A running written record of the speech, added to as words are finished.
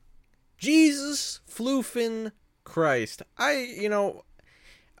Jesus Flufin Christ. For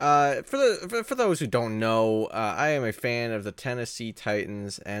those who don't know, I am a fan of the Tennessee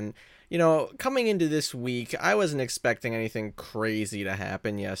Titans, and coming into this week, I wasn't expecting anything crazy to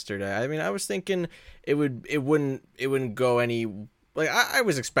happen yesterday. I mean, I was thinking it wouldn't go any, like, I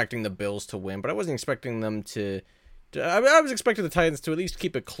was expecting the Bills to win, but I wasn't expecting them to I was expecting the Titans to at least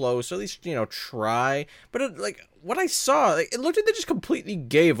keep it close, or at least, try. But what I saw, it looked like they just completely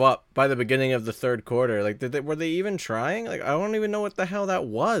gave up by the beginning of the third quarter. Like, were they even trying? Like, I don't even know what the hell that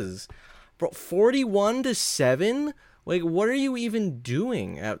was. Bro, 41-7? Like, what are you even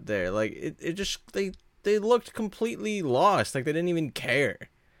doing out there? Like, it just, they looked completely lost. Like, they didn't even care.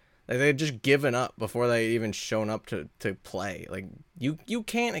 Like, they had just given up before they had even shown up to play. Like, you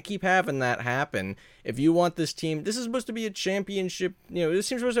can't keep having that happen if you want this team. This is supposed to be a championship. This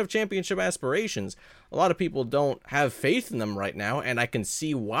team's supposed to have championship aspirations. A lot of people don't have faith in them right now, and I can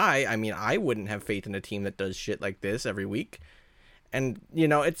see why. I mean, I wouldn't have faith in a team that does shit like this every week. And,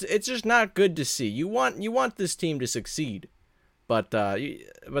 it's just not good to see. You want this team to succeed. But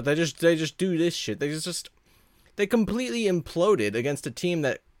they just do this shit. They completely imploded against a team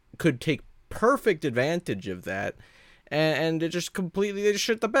that could take perfect advantage of that, and they just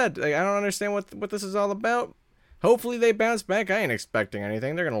shit the bed. Like, I don't understand what this is all about. Hopefully they bounce back. I ain't expecting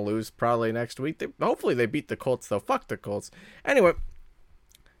anything. They're gonna lose probably next week. Hopefully they beat the Colts, though. Fuck the Colts. Anyway,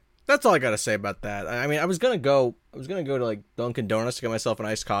 that's all I gotta say about that. I mean, I was gonna go to like Dunkin' Donuts to get myself an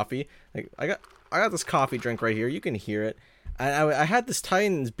iced coffee. Like, I got this coffee drink right here. You can hear it. I had this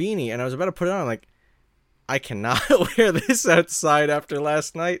Titans beanie, and I was about to put it on. Like, I cannot wear this outside after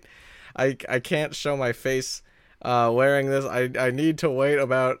last night. I can't show my face wearing this. I need to wait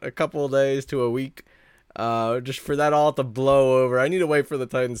about a couple of days to a week just for that all to blow over. I need to wait for the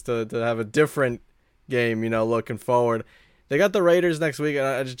Titans to have a different game, looking forward. They got the Raiders next week, and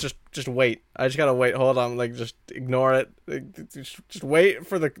I just wait. I just gotta wait. Hold on, like, just ignore it. Just wait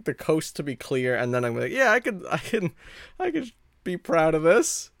for the coast to be clear, and then I'm like, yeah, I could be proud of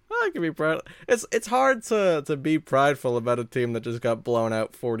this. I can be proud. It's hard to be prideful about a team that just got blown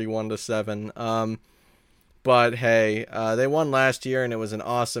out 41-7. But hey, they won last year, and it was an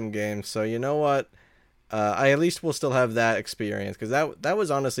awesome game. So you know what? I at least will still have that experience, because that was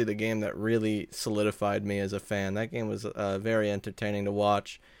honestly the game that really solidified me as a fan. That game was very entertaining to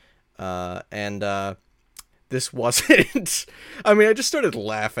watch, and this wasn't. I mean, I just started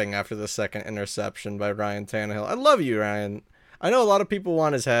laughing after the second interception by Ryan Tannehill. I love you, Ryan. I know a lot of people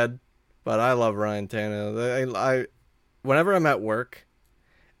want his head, but I love Ryan Tannehill. I whenever I'm at work,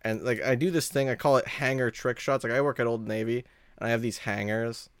 and like, I do this thing, I call it hanger trick shots. Like, I work at Old Navy, and I have these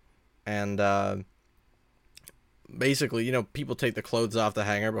hangers, and basically, people take the clothes off the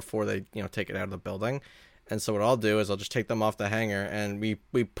hanger before they, take it out of the building. And so what I'll do is I'll just take them off the hanger, and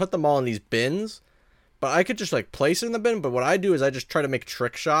we put them all in these bins. But I could just, like, place it in the bin. But what I do is I just try to make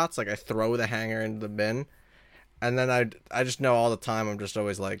trick shots. Like, I throw the hanger into the bin. And then I just know all the time I'm just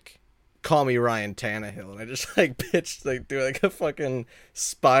always like, call me Ryan Tannehill. And I just, like, pitch, like, do, like, a fucking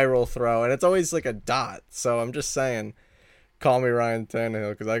spiral throw. And it's always, like, a dot. So I'm just saying, call me Ryan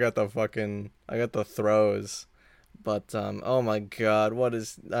Tannehill, because I got the throws. But, oh my god, I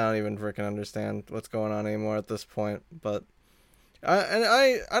don't even freaking understand what's going on anymore at this point. But,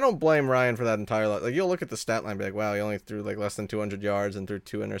 I don't blame Ryan for that entire lot. Like, you'll look at the stat line and be like, wow, he only threw, like, less than 200 yards and threw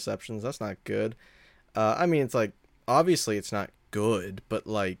 2 interceptions. That's not good. I mean, it's like, obviously it's not good, but,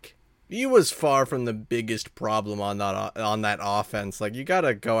 like, he was far from the biggest problem on that offense. Like, you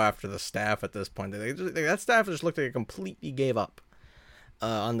gotta go after the staff at this point. That staff just looked like it completely gave up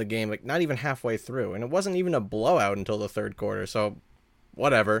on the game, like, not even halfway through. And it wasn't even a blowout until the third quarter, so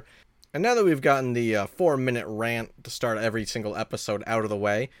whatever. And now that we've gotten the 4-minute rant to start every single episode out of the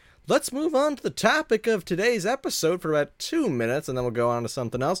way, let's move on to the topic of today's episode for about 2 minutes, and then we'll go on to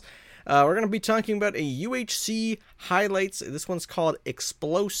something else. We're going to be talking about a UHC highlights. This one's called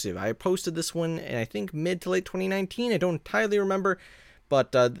Explosive. I posted this one in, I think, mid to late 2019. I don't entirely remember,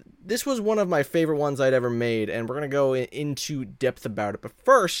 but this was one of my favorite ones I'd ever made, and we're going to go into depth about it. But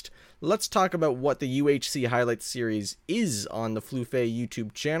first, let's talk about what the UHC highlights series is on the Flufayy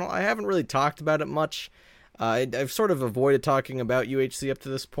YouTube channel. I haven't really talked about it much. I've sort of avoided talking about UHC up to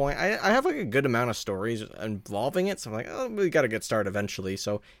this point. I have, like, a good amount of stories involving it, so I'm like, oh, we gotta get started eventually,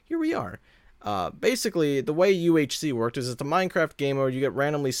 so here we are. Basically, the way UHC worked is it's a Minecraft game mode. You get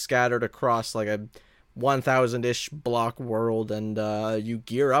randomly scattered across, like, a 1,000-ish block world, and you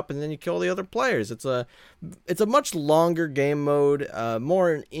gear up, and then you kill the other players. It's a much longer game mode,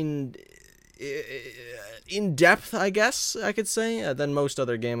 more in depth, I guess I could say, than most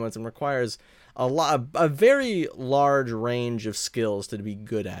other game modes, and requires a very large range of skills to be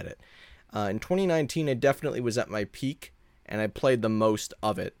good at it. In 2019, I definitely was at my peak, and I played the most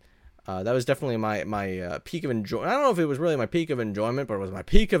of it. That was definitely my peak of enjoyment. I don't know if it was really my peak of enjoyment, but it was my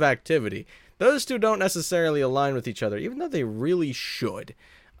peak of activity. Those two don't necessarily align with each other, even though they really should.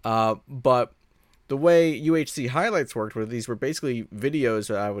 But the way UHC highlights worked with these were basically videos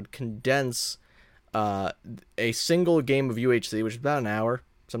that I would condense a single game of UHC, which is about an hour,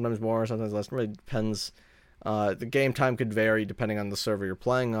 sometimes more, sometimes less. It really depends. The game time could vary depending on the server you're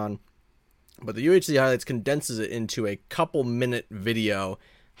playing on. But the UHC highlights condenses it into a couple-minute video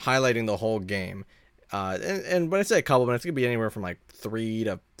highlighting the whole game. And when I say a couple minutes, it could be anywhere from like 3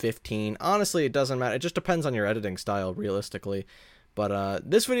 to 15. Honestly, it doesn't matter. It just depends on your editing style, realistically. But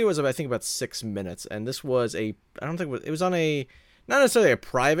this video was, I think, about 6 minutes. And this was it was on a, not necessarily a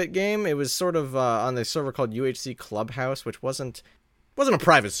private game. It was sort of on the server called UHC Clubhouse, which wasn't a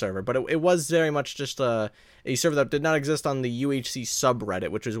private server, but it was very much just a server that did not exist on the UHC subreddit,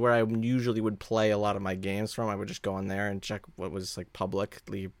 which is where I usually would play a lot of my games from. I would just go on there and check what was like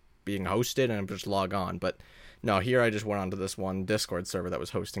publicly being hosted and just log on. But no, here I just went onto this one Discord server that was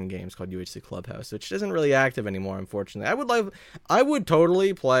hosting games called UHC Clubhouse, which isn't really active anymore, unfortunately. I would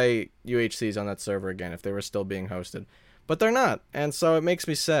totally play UHCs on that server again if they were still being hosted, but they're not, and so it makes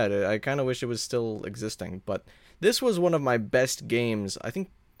me sad. I kind of wish it was still existing, but this was one of my best games. I think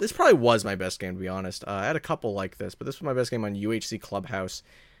this probably was my best game, to be honest. I had a couple like this, but this was my best game on UHC Clubhouse.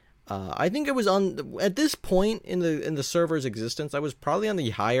 I think it was at this point in the server's existence, I was probably on the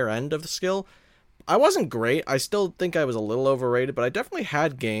higher end of the skill. I wasn't great. I still think I was a little overrated, but I definitely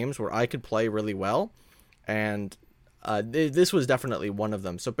had games where I could play really well, and this was definitely one of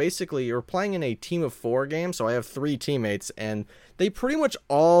them. So basically, you're playing in a team of 4 game, so I have 3 teammates, and they pretty much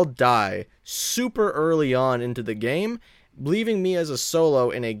all die super early on into the game, leaving me as a solo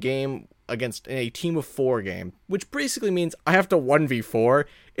in a game in a team of 4 game, which basically means I have to 1v4.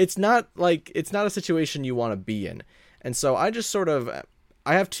 It's not a situation you want to be in. And so I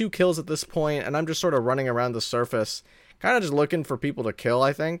have 2 kills at this point, and I'm just sort of running around the surface, kind of just looking for people to kill,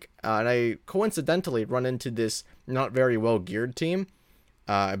 I think. And I coincidentally run into this not very well geared team.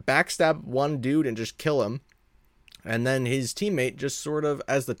 Backstab one dude and just kill him. And then his teammate just sort of,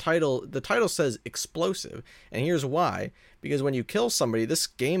 as the title says, explosive. And here's why. Because when you kill somebody, this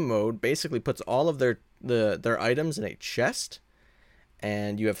game mode basically puts all of their items in a chest.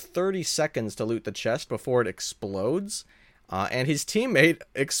 And you have 30 seconds to loot the chest before it explodes. And his teammate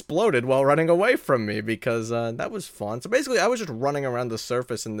exploded while running away from me because that was fun. So basically, I was just running around the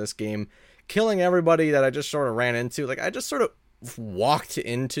surface in this game, killing everybody that I just sort of ran into. Like, I just sort of walked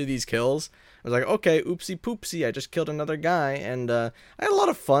into these kills. I was like, okay, oopsie poopsie, I just killed another guy. And I had a lot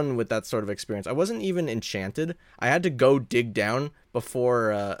of fun with that sort of experience. I wasn't even enchanted. I had to go dig down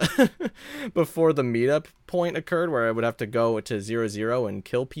before before the meetup point occurred where I would have to go to 0-0 and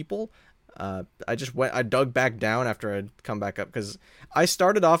kill people. I dug back down after I'd come back up because I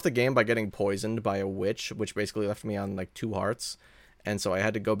started off the game by getting poisoned by a witch, which basically left me on like 2 hearts. And so I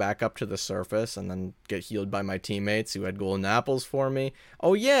had to go back up to the surface and then get healed by my teammates who had golden apples for me.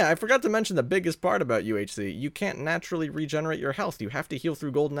 Oh yeah, I forgot to mention the biggest part about UHC. You can't naturally regenerate your health. You have to heal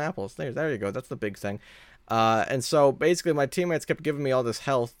through golden apples. There you go. That's the big thing. And so basically my teammates kept giving me all this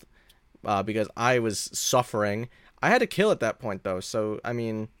health because I was suffering. I had to kill at that point though. So, I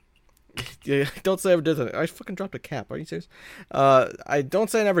mean, don't say I ever did anything. I fucking dropped a cap. Are you serious? I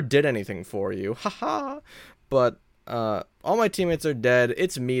don't say I never did anything for you. Haha. But all my teammates are dead.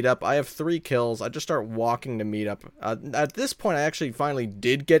 It's meetup. I have 3 kills. I just start walking to meetup. At this point, I actually finally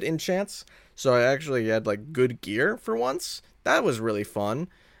did get enchants. So I actually had like good gear for once. That was really fun.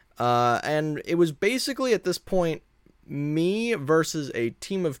 And it was basically at this point me versus a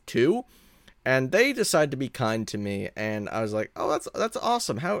team of 2. And they decided to be kind to me, and I was like, "Oh, that's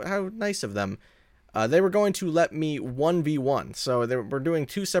awesome! How nice of them." They were going to let me 1v1, so we're doing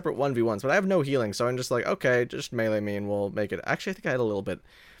 2 separate 1v1s, but I have no healing, so I'm just like, okay, just melee me and we'll make it. Actually, I think I had a little bit,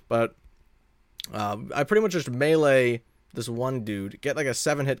 but I pretty much just melee this one dude, get like a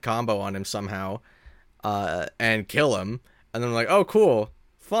 7-hit combo on him somehow, and kill him, and then I'm like, oh, cool,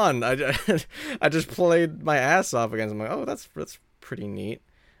 fun. I just played my ass off against him. I'm like, oh, that's pretty neat.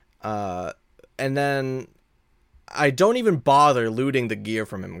 And then I don't even bother looting the gear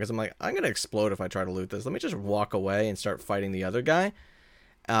from him because I'm like, I'm going to explode if I try to loot this. Let me just walk away and start fighting the other guy.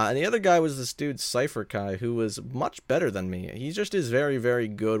 And the other guy was this dude, Cypher Kai, who was much better than me. He just is very, very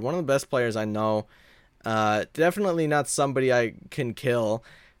good. One of the best players I know. Definitely not somebody I can kill.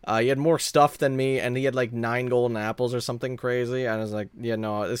 He had more stuff than me, and he had like 9 golden apples or something crazy. And I was like, yeah,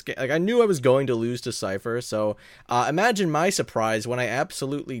 no, this game, like, I knew I was going to lose to Cypher. So imagine my surprise when I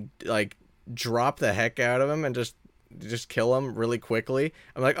absolutely like drop the heck out of him and just just kill him really quickly.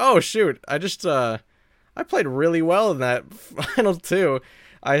 I'm like, oh shoot, I played really well in that final 2.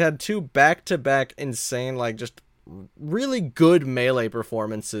 I had 2 back-to-back insane, like, just really good melee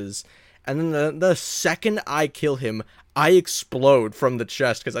performances. And then the second I kill him, I explode from the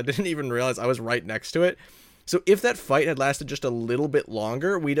chest because I didn't even realize I was right next to it. So if that fight had lasted just a little bit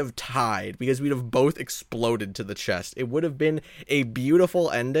longer, we'd have tied because we'd have both exploded to the chest. It would have been a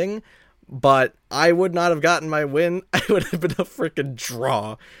beautiful ending, but I would not have gotten my win. It would have been a freaking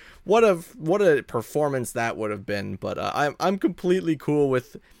draw. What a performance that would have been. But I'm completely cool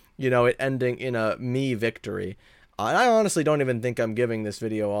with, it ending in a me victory. And I honestly don't even think I'm giving this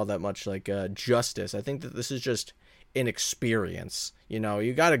video all that much justice. I think that this is just an experience.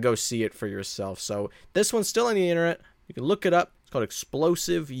 You got to go see it for yourself. So this one's still on the internet. You can look it up. It's called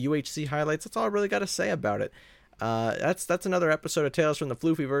Explosive UHC Highlights. That's all I really got to say about it. That's another episode of Tales from the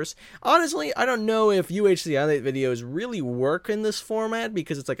Flufayverse. Honestly, I don't know if UHC highlight videos really work in this format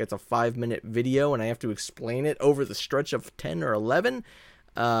because it's a 5-minute video and I have to explain it over the stretch of 10 or 11.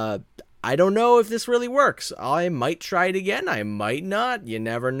 I don't know if this really works. I might try it again. I might not. You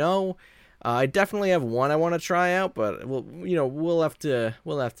never know. I definitely have one I want to try out, but we'll have to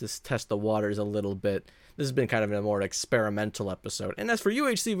test the waters a little bit. This has been kind of a more experimental episode. And as for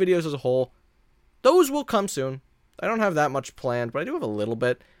UHC videos as a whole, those will come soon. I don't have that much planned, but I do have a little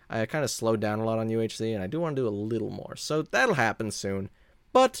bit. I kind of slowed down a lot on UHC, and I do want to do a little more. So that'll happen soon.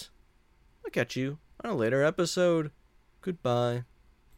 But I'll catch you on a later episode. Goodbye.